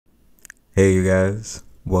Hey you guys,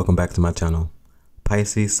 welcome back to my channel,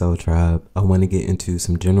 Pisces Soul Tribe. I want to get into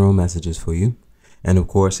some general messages for you, and of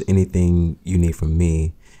course anything you need from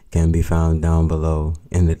me can be found down below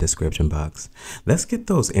in the description box. Let's get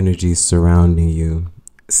those energies surrounding you,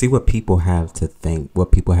 see what people have to think,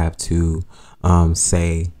 what people have to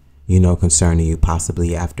say, concerning you,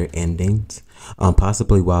 possibly after endings,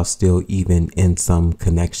 possibly while still even in some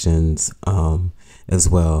connections as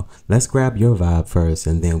well. Let's grab your vibe first,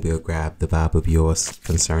 and then we'll grab the vibe of yours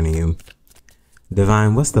concerning you.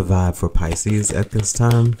 Divine, what's the vibe for Pisces at this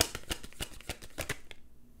time?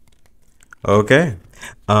 Okay.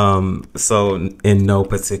 So in no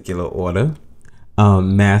particular order,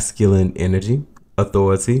 masculine energy,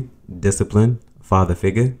 authority, discipline, father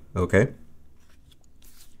figure. Okay.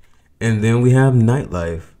 And then we have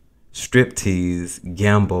nightlife, striptease,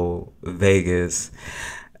 gamble, Vegas.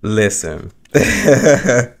 Listen,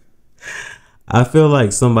 I feel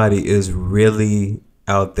like somebody is really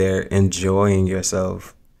out there enjoying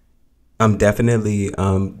yourself. I'm definitely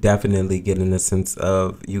getting a sense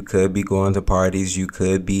of you could be going to parties, you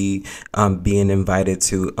could be being invited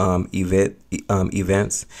to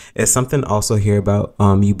events. It's something also here about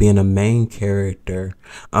you being a main character.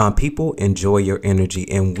 People enjoy your energy,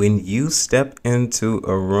 and when you step into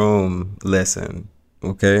a room, listen,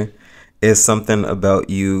 okay, it's something about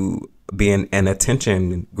you being an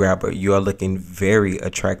attention grabber. You are looking very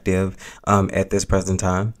attractive at this present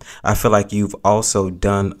time. I feel like you've also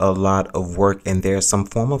done a lot of work, and there's some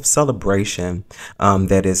form of celebration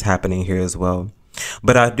that is happening here as well.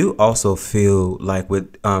 But I do also feel like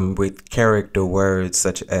with character words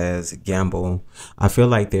such as gamble, I feel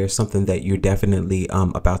like there's something that you're definitely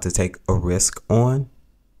about to take a risk on.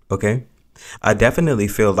 Okay. I definitely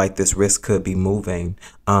feel like this risk could be moving.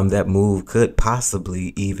 That move could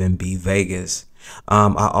possibly even be Vegas.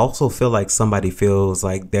 I also feel like somebody feels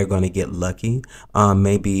like they're going to get lucky.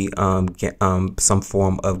 Maybe some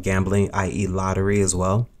form of gambling, i.e. lottery as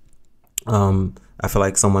well. I feel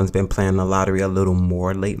like someone's been playing the lottery a little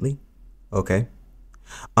more lately. Okay.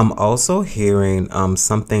 I'm also hearing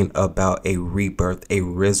something about a rebirth, a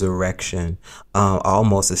resurrection,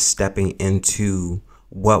 almost a stepping into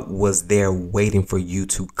what was there waiting for you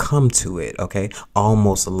to come to it. Okay,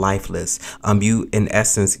 almost lifeless. You in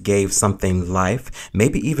essence gave something life,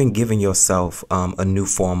 maybe even giving yourself a new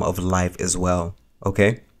form of life as well.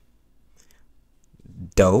 Okay,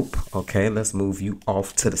 dope. Okay, let's move you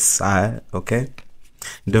off to the side. Okay,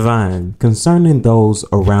 Divine, concerning those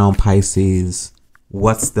around Pisces,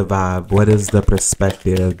 what's the vibe? What is the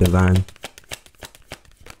perspective, Divine?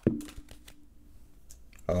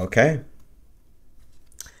 Okay.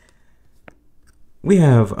 We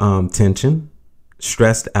have tension,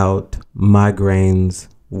 stressed out, migraines,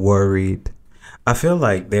 worried. I feel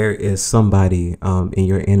like there is somebody in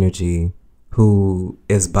your energy who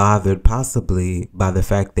is bothered possibly by the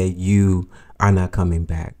fact that you are not coming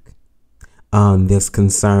back. This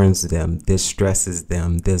concerns them, this stresses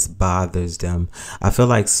them, this bothers them. I feel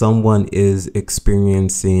like someone is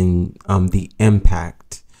experiencing the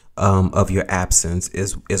impact of your absence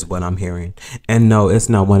is what I'm hearing. And no, it's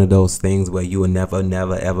not one of those things where you will never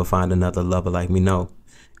ever find another lover like me. No,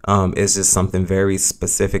 it's just something very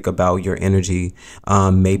specific about your energy.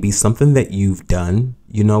 Maybe something that you've done,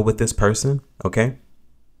 with this person. Okay.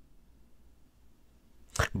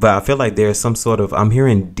 But I feel like there's some sort of, I'm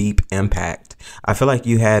hearing deep impact. I feel like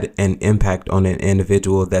you had an impact on an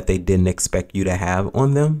individual that they didn't expect you to have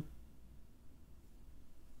on them.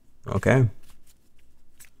 Okay.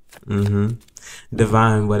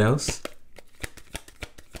 Divine, what else?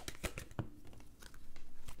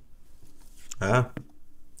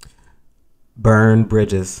 Burn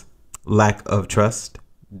bridges, lack of trust,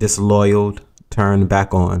 disloyal, turn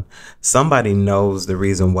back on. Somebody knows the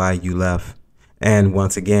reason why you left. And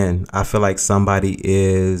once again, I feel like somebody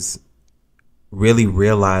is really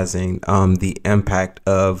realizing the impact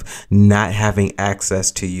of not having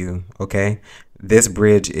access to you. Okay. This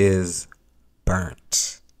bridge is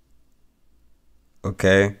burnt.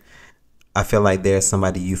 Okay. I feel like there's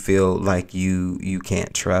somebody you feel like you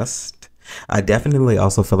can't trust. I definitely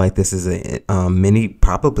also feel like this is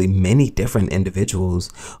probably many different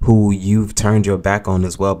individuals who you've turned your back on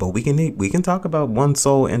as well. But we can talk about one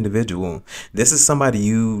sole individual. This is somebody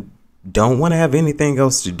you don't want to have anything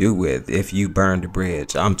else to do with if you burn the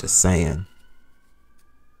bridge. I'm just saying.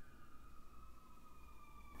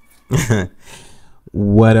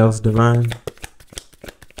 What else, Divine?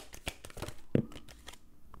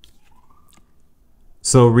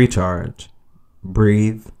 So recharge,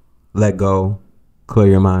 breathe, let go, clear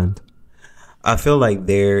your mind. I feel like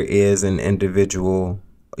there is an individual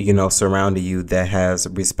surrounding you that has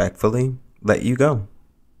respectfully let you go.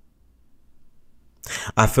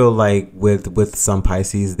 I feel like with some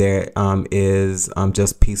Pisces, there is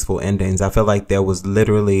just peaceful endings. I feel like there was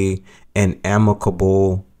literally an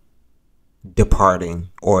amicable departing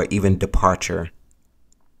or even departure.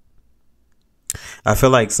 I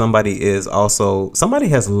feel like somebody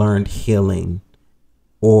has learned healing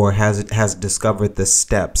or has discovered the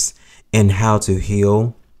steps in how to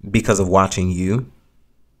heal because of watching you.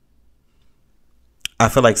 I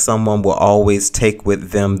feel like someone will always take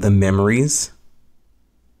with them the memories,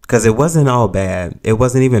 because it wasn't all bad. It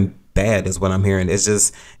wasn't even bad is what I'm hearing. It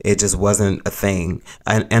just wasn't a thing.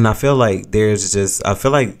 And I feel like I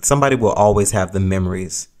feel like somebody will always have the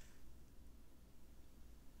memories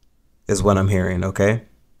is what I'm hearing. Okay.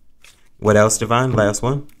 What else, Divine? Last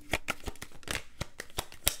one.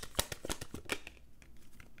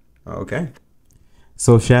 Okay.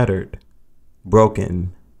 So shattered,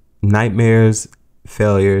 broken, nightmares,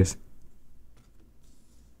 failures.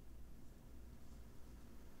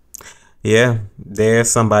 Yeah,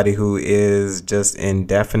 there's somebody who is just in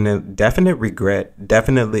definite regret,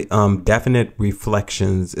 definite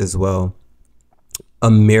reflections as well.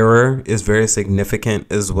 A mirror is very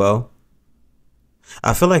significant as well.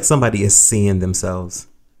 I feel like somebody is seeing themselves,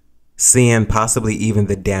 seeing possibly even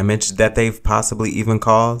the damage that they've possibly even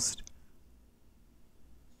caused.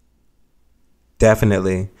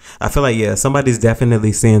 Definitely. I feel like, yeah, somebody's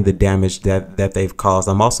definitely seeing the damage that they've caused.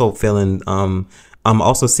 I'm also seeing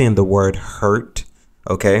the word hurt.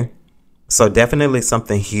 Okay. So definitely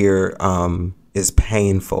something here is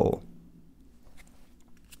painful.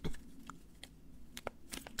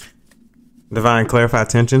 Divine, clarify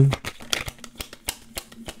tension.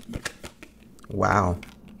 Wow.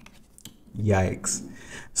 Yikes.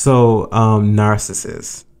 So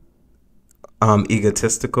narcissist,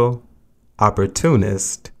 egotistical,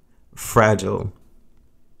 opportunist, fragile.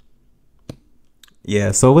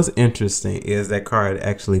 Yeah, so what's interesting is that card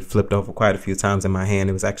actually flipped over quite a few times in my hand.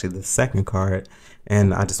 It was actually the second card,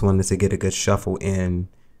 and I just wanted to get a good shuffle in.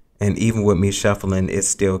 And even with me shuffling, it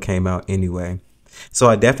still came out anyway. So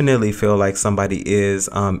I definitely feel like somebody is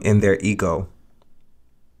in their ego.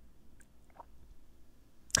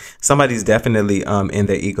 Somebody's definitely in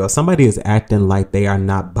their ego. Somebody is acting like they are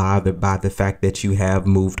not bothered by the fact that you have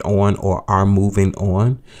moved on or are moving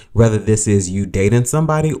on. Whether this is you dating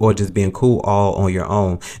somebody or just being cool all on your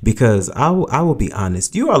own. Because I will be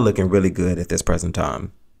honest, you are looking really good at this present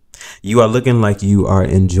time. You are looking like you are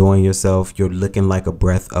enjoying yourself. You're looking like a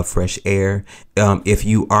breath of fresh air. If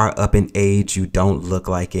you are up in age, you don't look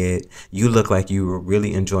like it. You look like you are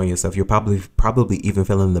really enjoying yourself. You're probably even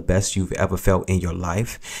feeling the best you've ever felt in your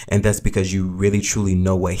life. And that's because you really truly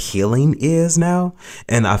know what healing is now.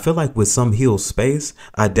 And I feel like with some healed space,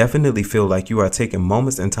 I definitely feel like you are taking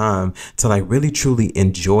moments in time to like really truly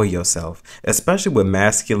enjoy yourself, especially with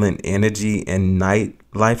masculine energy and night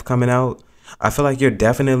life coming out. I feel like you're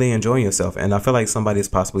definitely enjoying yourself, and I feel like somebody is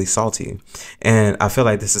possibly salty, and I feel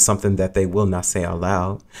like this is something that they will not say out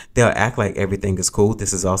loud. They'll act like everything is cool.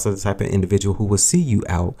 This is also the type of individual who will see you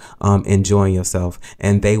out enjoying yourself,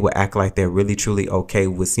 and they will act like they're really truly okay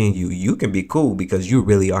with seeing you. You can be cool because you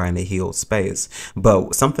really are in a healed space,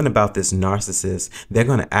 but something about this narcissist, they're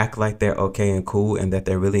going to act like they're okay and cool and that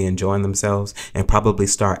they're really enjoying themselves and probably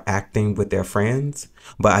start acting with their friends.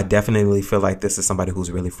 But I definitely feel like this is somebody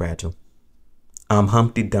who's really fragile.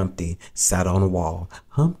 Humpty Dumpty sat on a wall.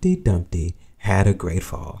 Humpty Dumpty had a great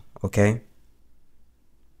fall. Okay.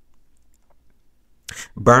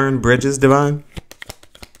 Burn bridges, Divine.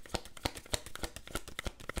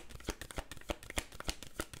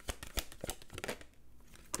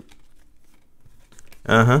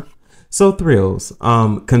 So thrills,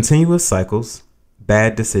 continuous cycles,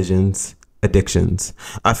 bad decisions, addictions.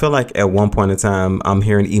 I feel like at one point in time, I'm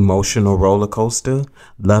hearing emotional roller coaster.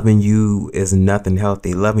 Loving you is nothing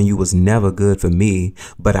healthy. Loving you was never good for me,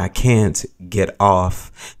 but I can't get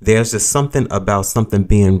off. There's just something about something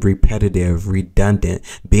being repetitive, redundant,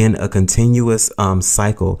 being a continuous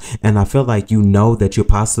cycle. And I feel like you know that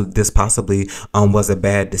this possibly was a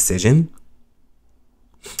bad decision.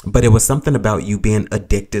 But it was something about you being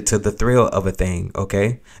addicted to the thrill of a thing,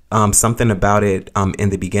 okay? Something about it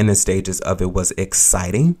in the beginning stages of it was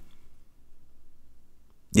exciting.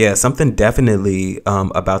 Yeah, something definitely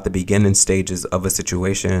about the beginning stages of a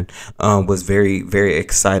situation was very, very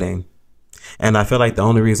exciting. And I feel like the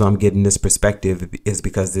only reason I'm getting this perspective is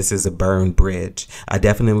because this is a burned bridge. I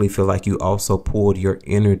definitely feel like you also pulled your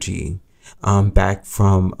energy back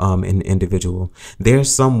from an individual.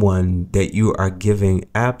 There's someone that you are giving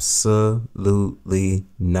absolutely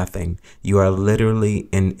nothing. You are literally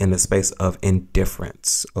in a space of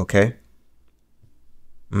indifference, okay?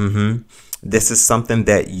 This is something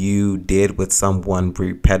that you did with someone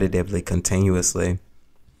repetitively, continuously.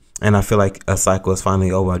 And I feel like a cycle is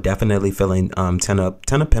finally over. Definitely feeling ten of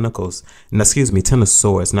Pentacles. No, excuse me, Ten of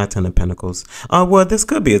Swords, not Ten of Pentacles. Well, this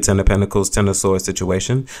could be a Ten of Pentacles, Ten of Swords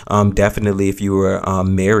situation. Definitely if you were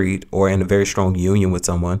married or in a very strong union with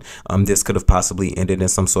someone, this could have possibly ended in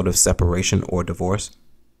some sort of separation or divorce.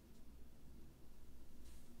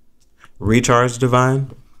 Recharge,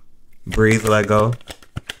 divine. Breathe, let go.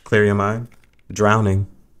 Clear your mind. Drowning.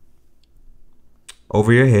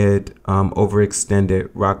 Over your head,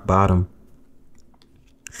 overextended, rock bottom.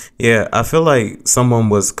 Yeah, I feel like someone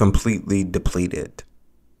was completely depleted.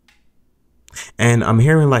 And I'm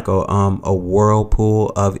hearing like a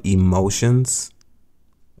whirlpool of emotions.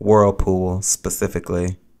 Whirlpool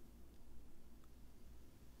specifically.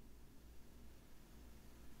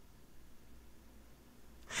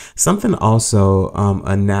 Something also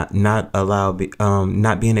not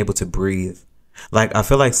being able to breathe. Like, I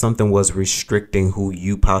feel like something was restricting who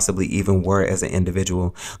you possibly even were as an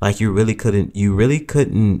individual. Like, you really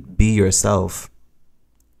couldn't be yourself.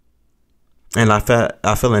 And I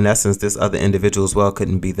feel in essence, this other individual as well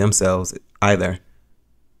couldn't be themselves either.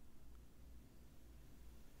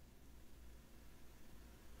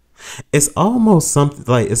 It's almost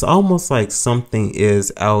like something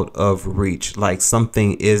is out of reach. Like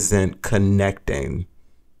something isn't connecting.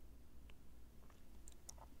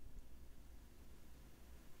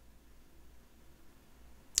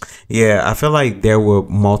 Yeah, I feel like there were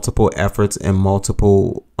multiple efforts and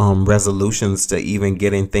multiple resolutions to even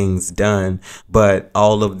getting things done, but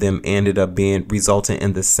all of them ended up resulting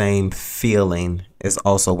in the same feeling is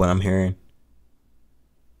also what I'm hearing.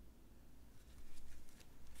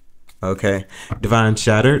 Okay. Divine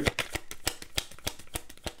shattered.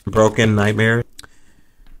 Broken nightmare.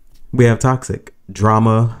 We have toxic.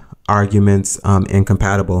 Drama. Arguments,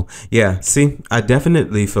 incompatible. Yeah, see, I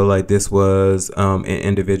definitely feel like this was an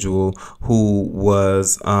individual who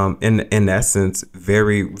was in essence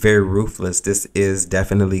very, very ruthless. This is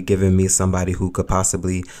definitely giving me somebody who could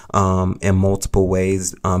possibly in multiple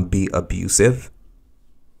ways be abusive.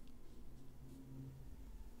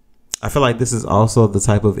 I feel like this is also the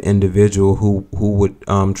type of individual who would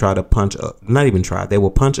try to not even try, they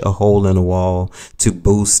will punch a hole in a wall to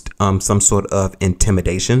boost some sort of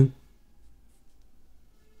intimidation.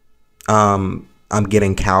 I'm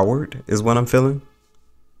getting coward is what I'm feeling.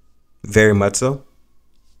 Very much so.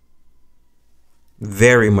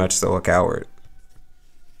 Very much so a coward.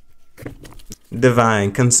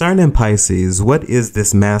 Divine, concerning Pisces, what is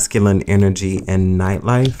this masculine energy in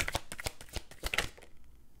nightlife?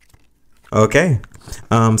 Okay.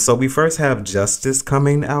 So we first have justice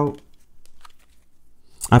coming out.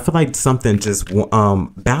 I feel like something just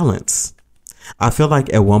balance. I feel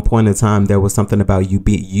like at one point in time there was something about you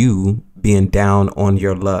being down on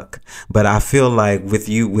your luck, but I feel like with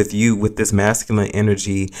this masculine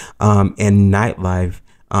energy in nightlife,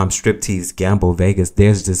 striptease, gamble, Vegas,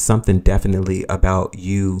 there's just something definitely about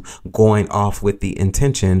you going off with the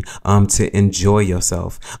intention to enjoy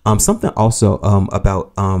yourself. Something also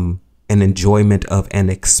about an enjoyment of an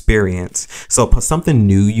experience. So something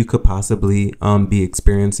new you could possibly be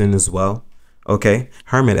experiencing as well. Okay,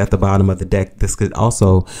 Hermit at the bottom of the deck. This could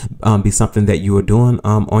also be something that you are doing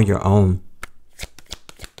on your own.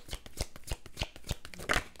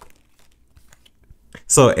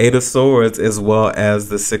 So 8 of Swords as well as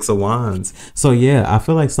the 6 of Wands. So yeah, I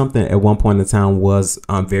feel like something at one point in time was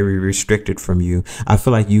very restricted from you. I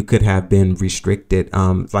feel like you could have been restricted,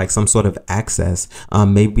 like some sort of access,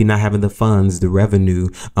 maybe not having the funds, the revenue,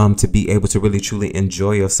 to be able to really truly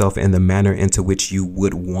enjoy yourself in the manner into which you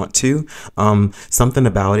would want to. Something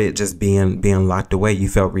about it just being locked away, you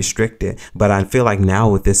felt restricted. But I feel like now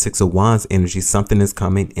with this 6 of Wands energy, something is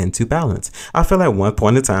coming into balance. I feel like at one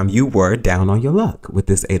point in time you were down on your luck with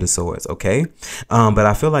this 8 of Swords, okay? But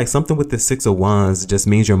I feel like something with this 6 of Wands just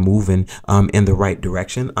means you're moving in the right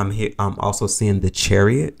direction. I'm also seeing the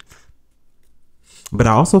Chariot. But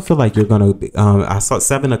I also feel like you're gonna I saw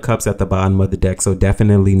 7 of Cups at the bottom of the deck, so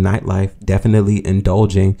definitely nightlife, definitely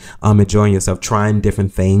indulging, enjoying yourself, trying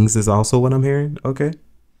different things is also what I'm hearing, okay?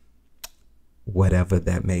 Whatever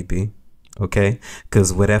that may be, okay?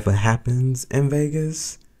 Because whatever happens in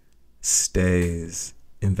Vegas stays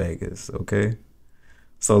in Vegas, okay?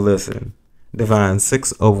 So listen, Divine,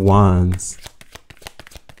 6 of Wands,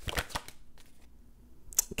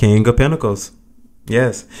 King of Pentacles.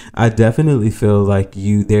 Yes, I definitely feel like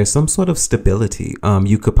there's some sort of stability.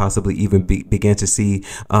 You could possibly even begin to see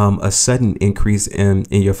a sudden increase in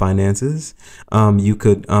your finances. You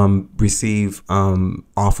could receive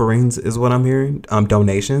offerings, is what I'm hearing,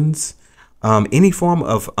 donations, any form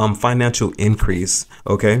of financial increase.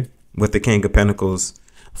 Okay, with the King of Pentacles,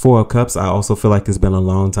 Four of Cups. I also feel like it's been a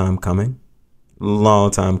long time coming, long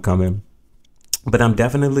time coming. But I'm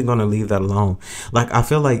definitely gonna leave that alone. Like I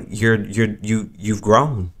feel like you've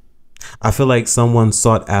grown. I feel like someone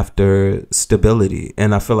sought after stability,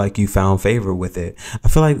 and I feel like you found favor with it. I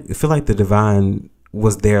feel like the divine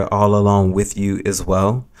was there all along with you as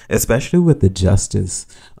well, especially with the justice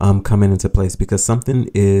coming into place, because something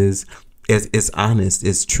is honest,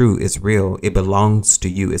 it's true, it's real, it belongs to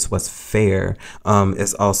you, it's what's fair.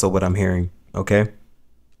 Is also what I'm hearing. Okay,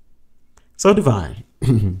 so divine,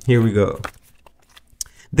 here we go.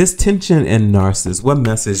 This tension and narcissist, what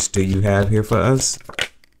message do you have here for us?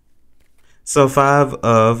 So Five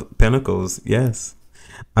of Pentacles, yes.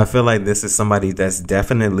 I feel like this is somebody that's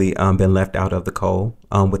definitely been left out of the cold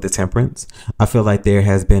with the Temperance. I feel like there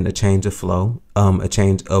has been a change of flow, a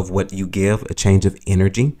change of what you give, a change of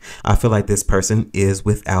energy. I feel like this person is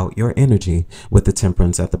without your energy with the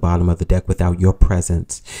Temperance at the bottom of the deck, without your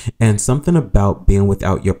presence. And something about being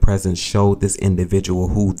without your presence showed this individual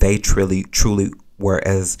who they truly were.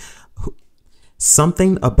 As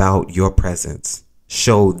something about your presence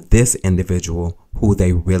showed this individual who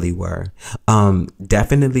they really were.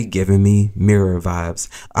 Definitely giving me mirror vibes.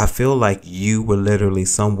 I feel like you were literally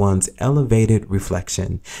someone's elevated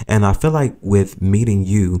reflection, and I feel like with meeting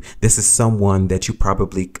you, this is someone that you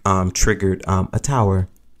probably triggered a tower.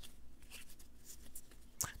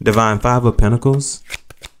 Divine, Five of Pentacles,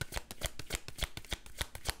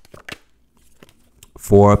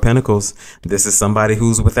 Four of Pentacles. This is somebody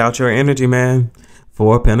who's without your energy, man.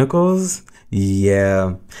 Four of Pentacles.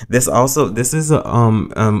 Yeah. This is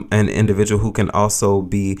an individual who can also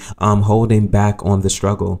be holding back on the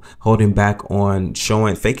struggle, holding back on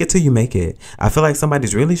showing, fake it till you make it. I feel like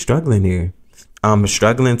somebody's really struggling here.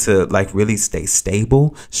 Struggling to like really stay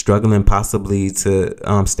stable, struggling possibly to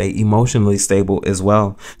stay emotionally stable as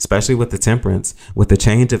well, especially with the Temperance, with the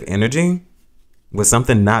change of energy. With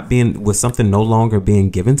something no longer being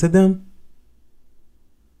given to them.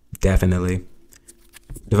 Definitely.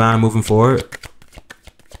 Divine, moving forward.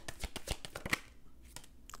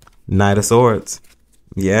 Knight of Swords.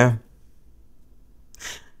 Yeah.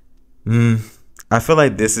 I feel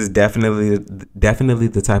like this is definitely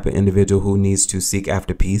the type of individual who needs to seek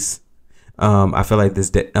after peace. I feel like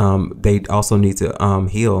they also need to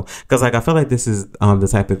heal, because like I feel like this is the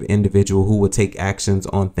type of individual who would take actions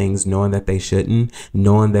on things knowing that they shouldn't,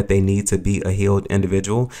 knowing that they need to be a healed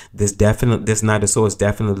individual. This Knight of Swords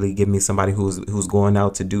definitely give me somebody who's going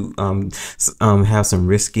out to do have some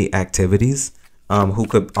risky activities, who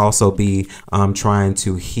could also be trying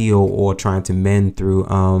to heal or trying to mend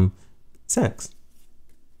through sex.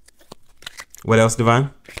 What else, Divine?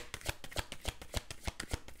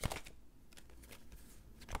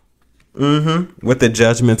 With the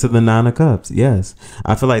Judgment to the Nine of Cups. Yes.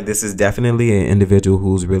 I feel like this is definitely an individual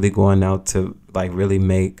who's really going out to like really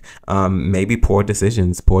make maybe poor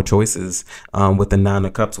decisions, poor choices, with the Nine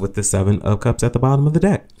of Cups, with the Seven of Cups at the bottom of the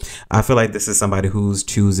deck. I feel like this is somebody who's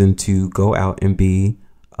choosing to go out and be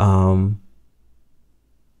out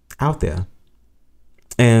there.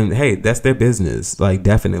 And hey, that's their business, like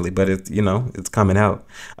definitely, but it's, it's coming out.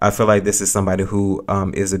 I feel like this is somebody who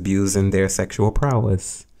is abusing their sexual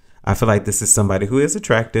prowess. I feel like this is somebody who is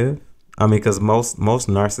attractive. I mean, because most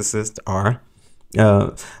narcissists are.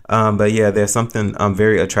 But yeah, there's something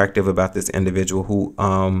very attractive about this individual who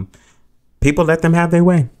people let them have their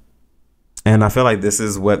way. And I feel like this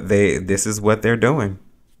is what they're doing.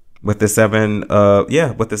 With the Seven of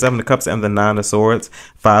Cups and the Nine of Swords,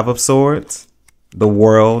 Five of Swords, the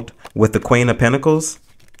World, with the Queen of Pentacles,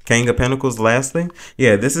 King of Pentacles, lastly.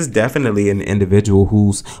 Yeah, this is definitely an individual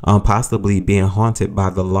who's possibly being haunted by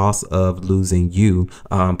the loss of losing you,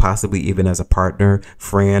 possibly even as a partner,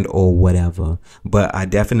 friend, or whatever. But I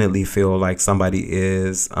definitely feel like somebody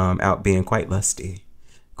is out being quite lusty,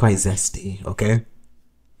 quite zesty, okay?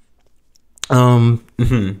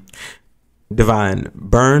 Divine,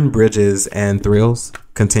 burn bridges and thrills,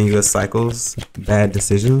 continuous cycles, bad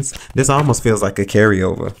decisions. This almost feels like a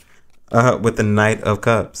carryover. With the Knight of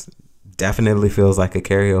Cups, definitely feels like a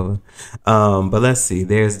carryover. But let's see.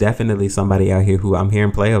 There's definitely somebody out here who I'm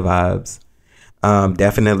hearing player vibes.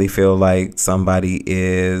 Definitely feel like somebody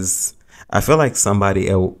is. I feel like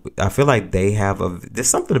they have there's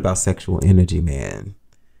something about sexual energy, man.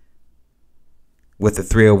 with the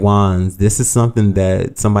Three of Wands, this is something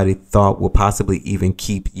that somebody thought would possibly even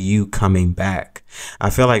keep you coming back.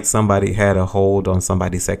 I feel like somebody had a hold on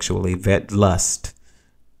somebody sexually. Lust.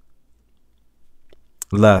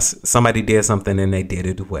 Somebody did something and they did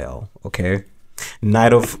it well. Okay.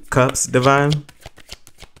 Knight of Cups, Divine.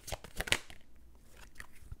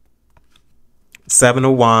 Seven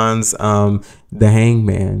of Wands, the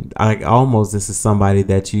Hangman. This is somebody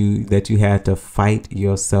that you had to fight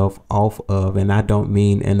yourself off of, and I don't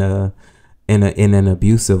mean in an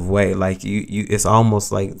abusive way. Like you it's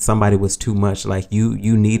almost like somebody was too much. Like you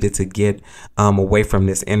needed to get away from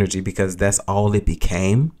this energy because that's all it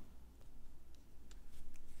became.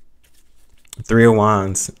 Three of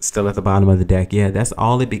Wands still at the bottom of the deck. Yeah, that's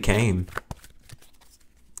all it became.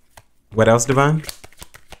 What else, Divine?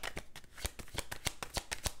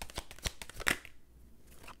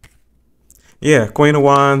 Yeah, Queen of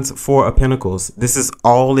Wands, Four of Pentacles. This is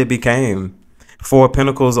all it became. Four of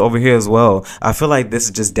Pentacles over here as well. I feel like this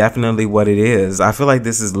is just definitely what it is. I feel like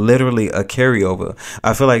this is literally a carryover.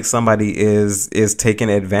 I feel like somebody is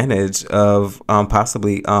taking advantage of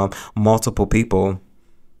possibly multiple people.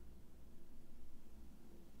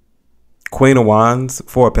 Queen of Wands,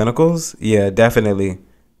 Four of Pentacles. Yeah, definitely.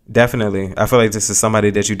 Definitely. I feel like this is somebody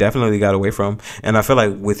that you definitely got away from. And I feel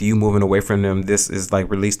like with you moving away from them, this is like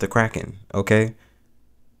release the Kraken. Okay.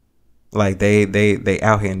 Like they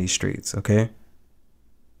out here in these streets. Okay.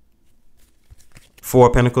 Four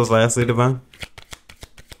of Pentacles, lastly, Divine.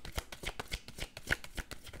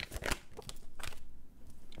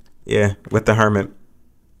 Yeah, with the Hermit.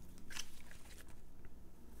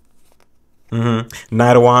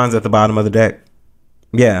 Knight of Wands at the bottom of the deck.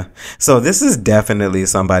 Yeah. So this is definitely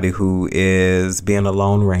somebody who is being a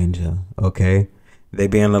lone ranger. Okay. They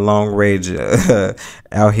being a lone ranger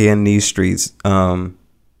out here in these streets.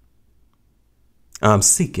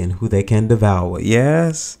 Seeking who they can devour.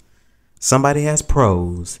 Yes. Somebody has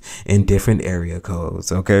pros in different area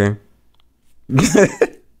codes. Okay.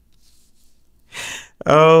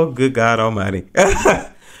 Oh, good God Almighty.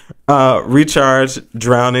 Recharge,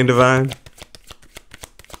 drowning, Divine.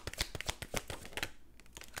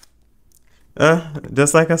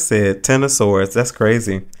 Just like I said, Ten of Swords. That's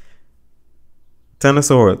crazy. Ten of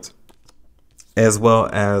Swords. As well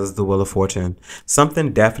as the Wheel of Fortune.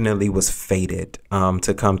 Something definitely was fated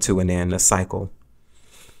to come to an end, a cycle.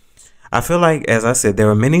 I feel like, as I said, there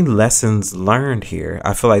are many lessons learned here.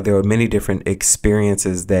 I feel like there were many different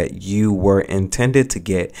experiences that you were intended to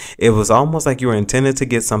get. It was almost like you were intended to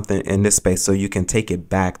get something in this space so you can take it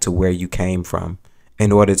back to where you came from,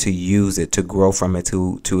 in order to use it, to grow from it,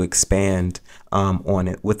 to expand on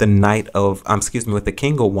it. With the with the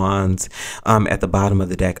King of Wands at the bottom of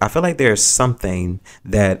the deck, I feel like there's something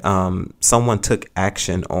that someone took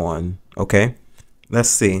action on. Okay, let's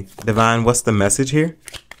see, Divine, what's the message here?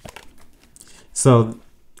 So,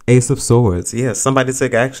 Ace of Swords. Yeah, somebody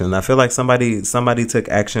took action. I feel like somebody took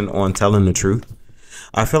action on telling the truth.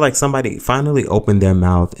 I feel like somebody finally opened their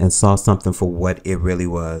mouth and saw something for what it really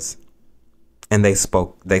was. And they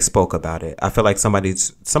spoke about it. I feel like somebody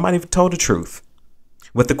told the truth.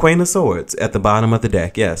 With the Queen of Swords at the bottom of the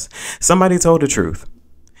deck. Yes. Somebody told the truth.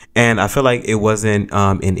 And I feel like it wasn't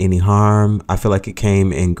in any harm. I feel like it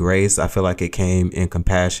came in grace. I feel like it came in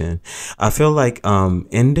compassion. I feel like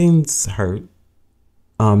endings hurt.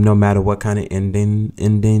 No matter what kind of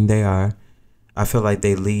ending they are. I feel like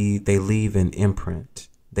they leave an imprint.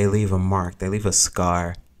 They leave a mark. They leave a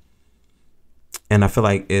scar. And I feel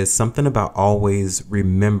like it's something about always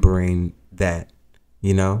remembering that,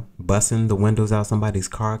 you know, busting the windows out somebody's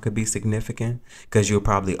car could be significant because you'll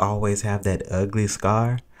probably always have that ugly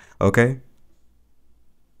scar. Okay.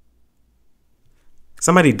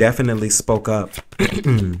 Somebody definitely spoke up.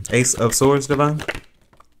 Ace of Swords, Divine.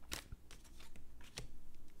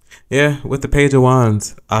 Yeah, with the Page of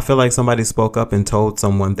Wands, I feel like somebody spoke up and told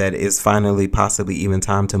someone that it's finally possibly even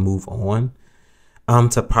time to move on.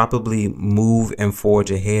 To probably move and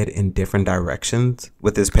forge ahead in different directions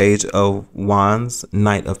with this Page of Wands,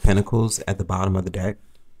 Knight of Pentacles at the bottom of the deck.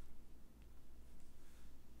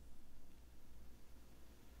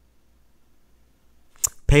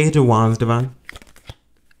 Page of Wands, Divine.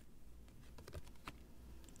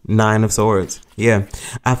 Nine of Swords. Yeah,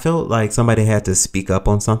 I felt like somebody had to speak up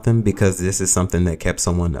on something because this is something that kept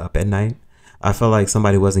someone up at night. I felt like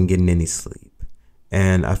somebody wasn't getting any sleep.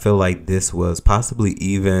 And I feel like this was possibly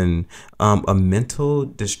even a mental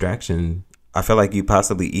distraction. I feel like you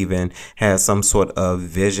possibly even had some sort of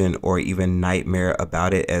vision or even nightmare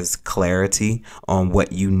about it as clarity on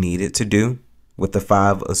what you needed to do with the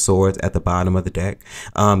 5 of Swords at the bottom of the deck,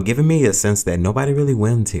 giving me a sense that nobody really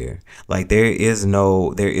wins here. Like there is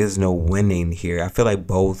no winning here. I feel like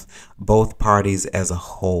both parties as a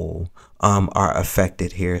whole are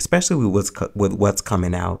affected here, especially with what's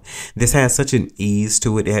coming out. This has such an ease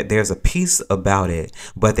to it. There's a peace about it,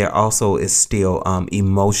 but there also is still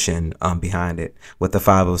emotion behind it with the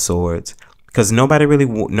 5 of Swords, because nobody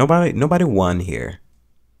won here.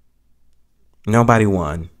 Nobody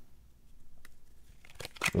won.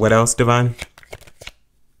 What else, Divine?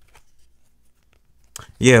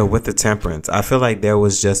 Yeah, with the Temperance, I feel like there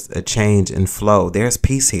was just a change in flow. There's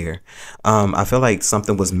peace here. I feel like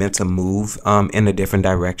something was meant to move in a different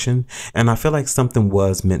direction, and I feel like something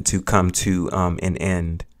was meant to come to an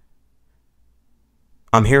end.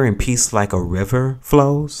 I'm hearing peace like a river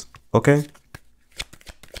flows. Okay.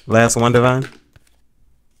 Last one, Divine.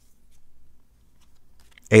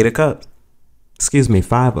 8 of Cups. Excuse me,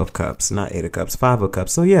 5 of Cups, not 8 of Cups, 5 of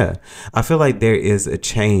Cups. So yeah, I feel like there is a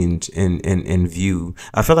change in view.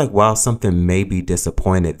 I feel like while something may be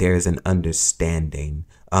disappointed, there is an understanding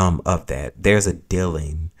of that. There's a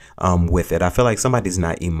dealing with it. I feel like somebody's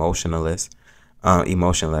not emotionless. I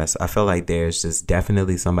feel like there's just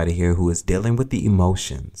definitely somebody here who is dealing with the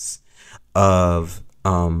emotions of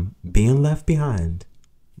being left behind,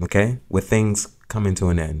 okay, with things coming to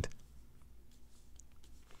an end.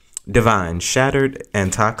 Divine, shattered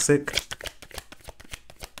and toxic.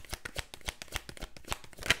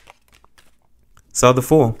 So the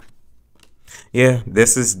Fool. Yeah,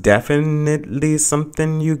 this is definitely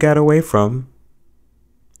something you got away from.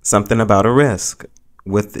 Something about a risk.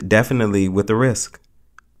 Definitely with the risk.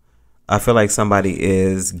 I feel like somebody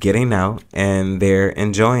is getting out and they're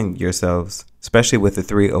enjoying yourselves, especially with the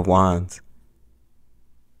 3 of Wands.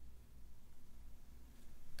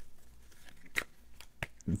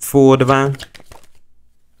 Fool, Divine.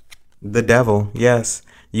 The Devil. Yes,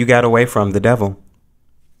 you got away from the Devil.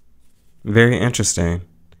 Very interesting.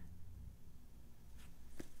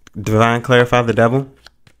 Divine, clarify the Devil.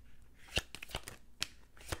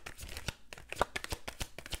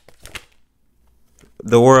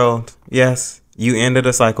 The World. Yes, you ended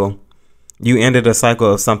a cycle. You ended a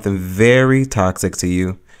cycle of something very toxic to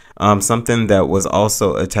you. Something that was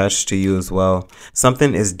also attached to you as well.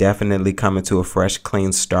 Something is definitely coming to a fresh,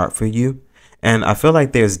 clean start for you. And I feel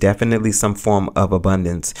like there's definitely some form of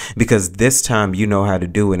abundance, because this time you know how to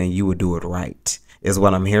do it and you will do it right, is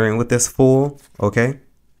what I'm hearing with this Fool. Okay.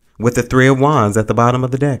 With the 3 of Wands at the bottom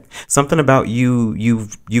of the deck. Something about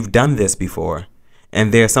you've done this before.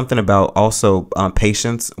 And there's something about also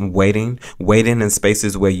patience, waiting in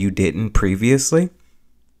spaces where you didn't previously.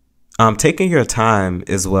 Taking your time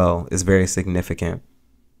as well is very significant.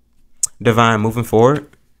 Divine, moving forward.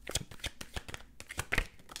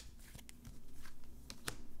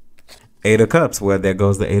 8 of Cups. Well, there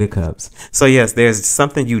goes the 8 of Cups. So yes, there's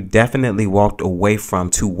something you definitely walked away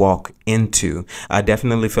from to walk into. I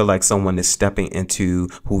definitely feel like someone is stepping into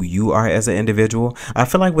who you are as an individual. I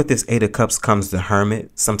feel like with this 8 of Cups comes the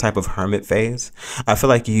hermit, some type of hermit phase. I feel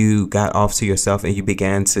like you got off to yourself and you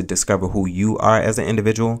began to discover who you are as an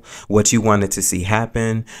individual, what you wanted to see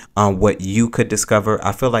happen, what you could discover.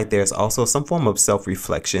 I feel like there's also some form of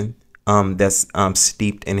self-reflection that's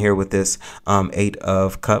steeped in here with this 8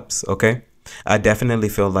 of Cups. Okay, I definitely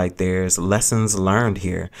feel like there's lessons learned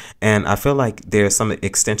here, and I feel like there's some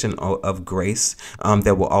extension of grace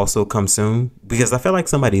that will also come soon, because I feel like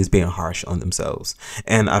somebody is being harsh on themselves,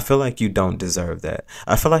 and I feel like you don't deserve that.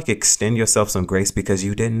 I feel like extend yourself some grace because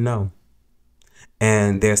you didn't know.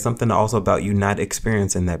 And there's something also about you not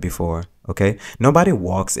experiencing that before. Okay, nobody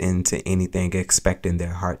walks into anything expecting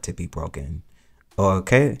their heart to be broken.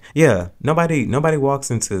 Okay, yeah, nobody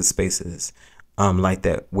walks into spaces like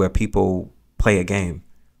that where people play a game.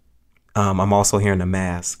 I'm also hearing the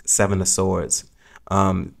Mask, 7 of Swords,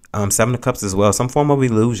 7 of Cups as well, some form of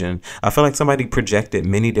illusion. I feel like somebody projected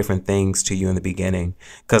many different things to you in the beginning,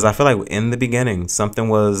 because I feel like in the beginning something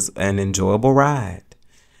was an enjoyable ride,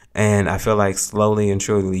 and I feel like slowly and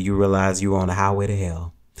surely you realize you were on the highway to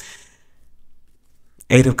hell.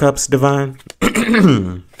 8 of Cups, Divine.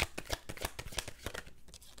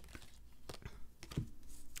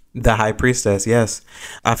 The High Priestess, yes.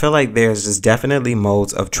 I feel like there's just definitely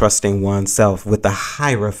modes of trusting oneself with the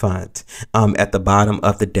Hierophant at the bottom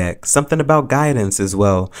of the deck. Something about guidance as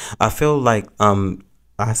well. I feel like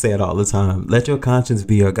I say it all the time, let your conscience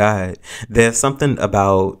be your guide. There's something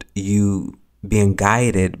about you being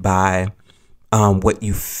guided by what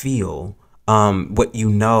you feel, what you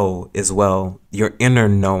know as well, your inner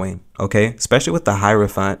knowing. Okay, especially with the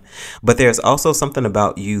Hierophant. But there's also something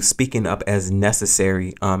about you speaking up as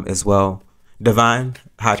necessary as well. Divine,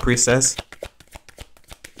 High Priestess.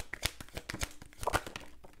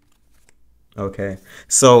 Okay.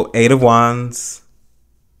 So 8 of Wands,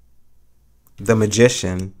 the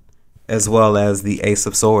Magician, as well as the Ace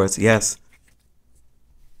of Swords. Yes.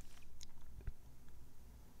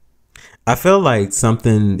 I feel like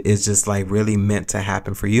something is just like really meant to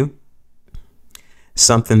happen for you.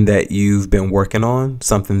 Something that you've been working on,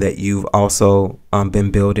 something that you've also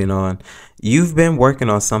been building on. You've been working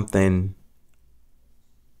on something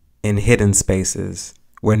in hidden spaces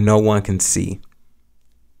where no one can see.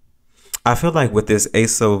 I feel like with this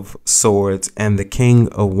Ace of Swords and the King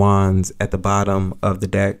of Wands at the bottom of the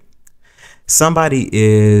deck, somebody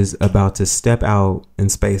is about to step out in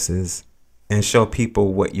spaces and show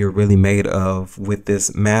people what you're really made of with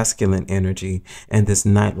this masculine energy and this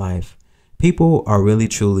nightlife. People are really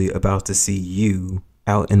truly about to see you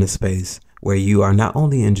out in a space where you are not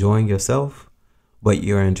only enjoying yourself, but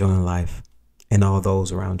you're enjoying life and all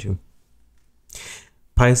those around you.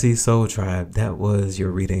 Pisces Soul Tribe, that was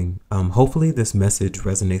your reading. Hopefully this message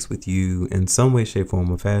resonates with you in some way, shape,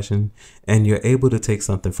 form, or fashion, and you're able to take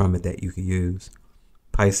something from it that you can use.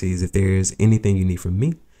 Pisces, if there's anything you need from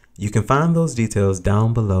me, you can find those details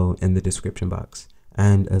down below in the description box.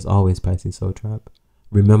 And as always, Pisces Soul Tribe,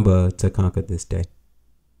 remember to conquer this day.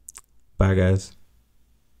 Bye, guys.